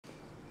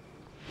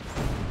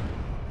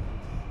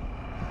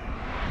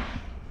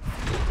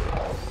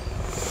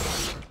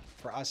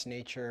us,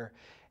 nature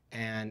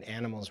and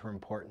animals were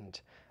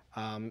important.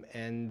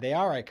 And they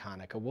are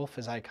iconic. A wolf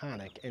is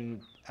iconic.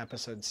 In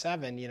episode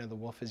 7, you know, the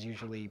wolf is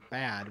usually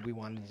bad. We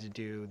wanted to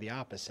do the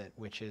opposite,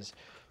 which is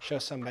show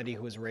somebody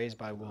who was raised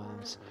by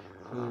wolves,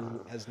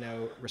 who has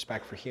no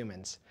respect for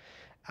humans,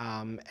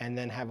 and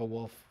then have a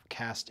wolf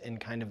cast in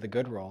kind of the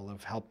good role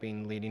of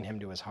helping, leading him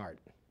to his heart.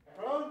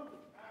 Good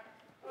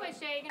boy,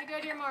 Shay. You're going to go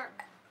to your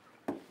mark.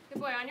 Good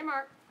boy, on your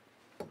mark.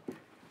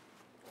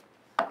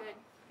 Good,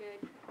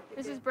 good.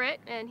 This is Britt,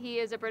 and he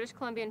is a British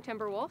Columbian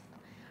timber wolf.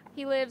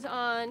 He lives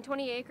on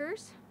 20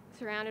 acres,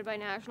 surrounded by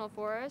national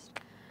forest.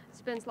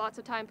 Spends lots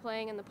of time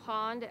playing in the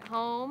pond at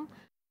home.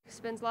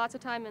 Spends lots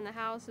of time in the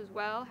house as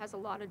well. Has a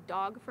lot of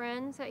dog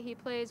friends that he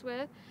plays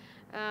with.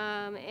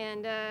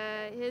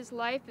 His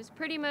life is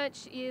pretty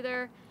much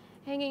either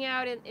hanging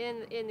out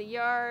in the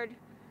yard,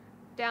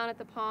 down at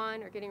the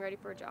pond, or getting ready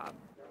for a job.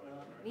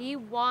 He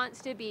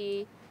wants to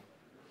be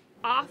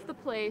off the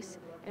place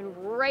and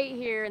right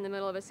here in the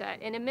middle of a set.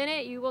 In a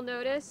minute, you will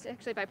notice,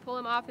 actually if I pull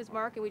him off his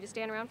mark and we just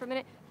stand around for a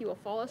minute, he will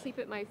fall asleep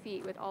at my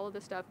feet with all of the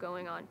stuff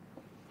going on.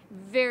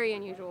 Very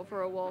unusual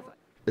for a wolf.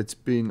 It's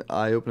been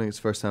eye-opening. It's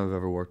the first time I've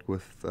ever worked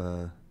with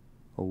a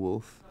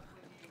wolf.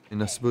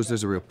 And I suppose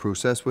there's a real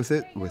process with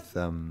it, with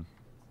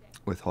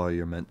how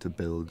you're meant to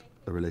build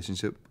a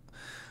relationship.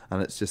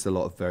 And it's just a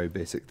lot of very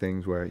basic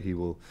things where he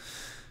will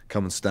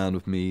come and stand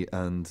with me,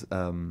 and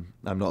I'm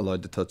not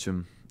allowed to touch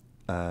him.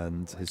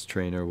 And his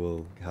trainer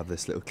will have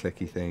this little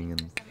clicky thing,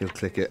 and he'll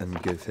click it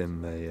and give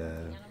him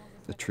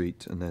a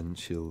treat, and then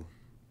she'll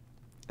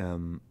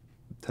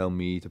tell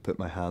me to put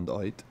my hand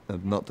out,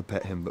 not to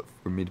pet him, but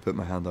for me to put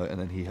my hand out, and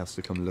then he has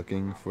to come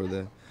looking for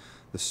the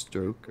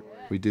stroke.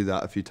 We do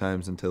that a few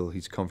times until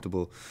he's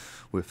comfortable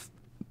with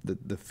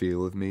the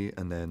feel of me,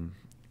 and then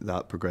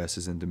that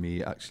progresses into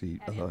me actually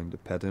allowing to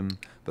pet him.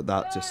 But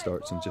that just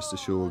starts on just the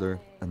shoulder,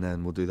 and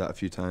then we'll do that a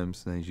few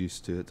times, and then he's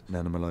used to it, and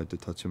then I'm allowed to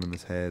touch him in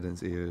his head and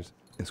his ears.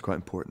 It's quite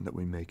important that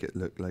we make it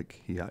look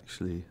like he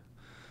actually,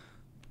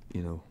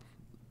 you know,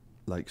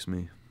 likes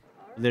me.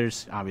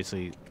 There's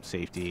obviously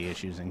safety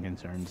issues and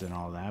concerns and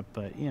all that,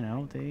 but, you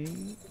know, they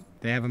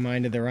have a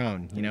mind of their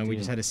own. You know, we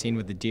just had a scene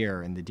with the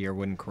deer, and the deer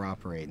wouldn't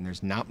cooperate, and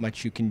there's not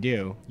much you can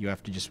do. You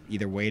have to just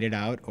either wait it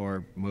out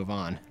or move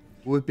on.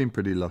 We've been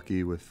pretty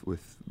lucky with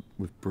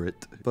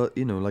Brit, but,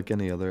 you know, like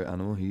any other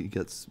animal, he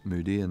gets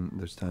moody, and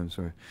there's times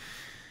where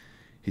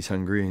he's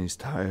hungry and he's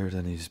tired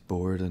and he's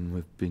bored, and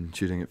we've been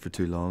shooting it for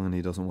too long, and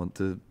he doesn't want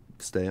to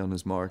stay on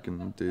his mark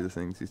and do the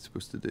things he's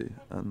supposed to do.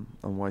 And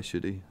why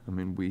should he? I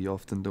mean, we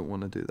often don't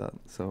want to do that,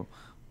 so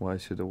why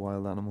should a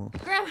wild animal?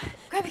 Grab,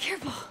 be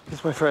careful.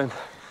 He's my friend.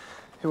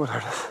 He won't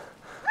hurt us.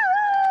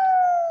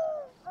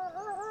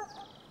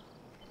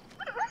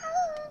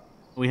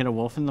 we had a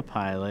wolf in the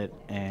pilot,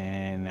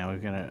 and now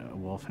we've got a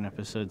wolf in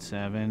episode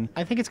 7.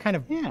 I think it's kind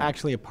of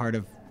actually a part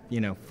of,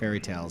 you know, fairy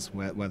tales,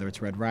 whether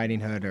it's Red Riding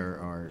Hood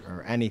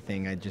or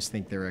anything. I just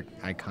think they're an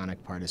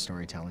iconic part of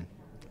storytelling.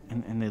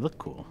 And they look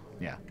cool.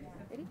 Yeah.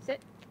 Ready?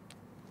 Sit.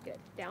 Good.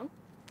 Down.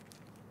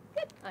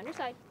 Good. On your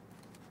side.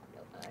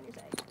 No, on your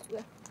side.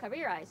 Well, cover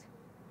your eyes.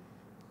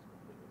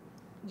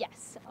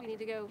 Yes. We need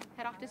to go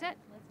head off to set.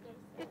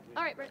 Good.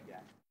 All right, Britt.